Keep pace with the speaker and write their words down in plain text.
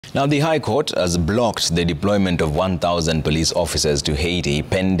Now, the High Court has blocked the deployment of 1,000 police officers to Haiti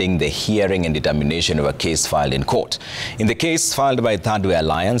pending the hearing and determination of a case filed in court. In the case filed by Third Way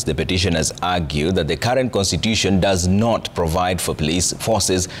Alliance, the petitioners argue that the current constitution does not provide for police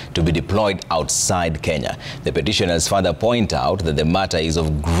forces to be deployed outside Kenya. The petitioners further point out that the matter is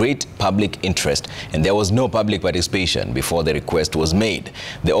of great public interest and there was no public participation before the request was made.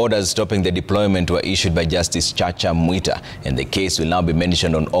 The orders stopping the deployment were issued by Justice Chacha Mwita, and the case will now be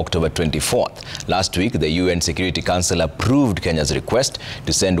mentioned on October 24th. Last week, the UN Security Council approved Kenya's request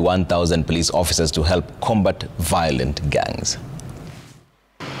to send 1,000 police officers to help combat violent gangs.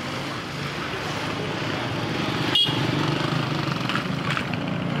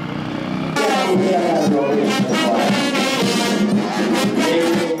 Yeah.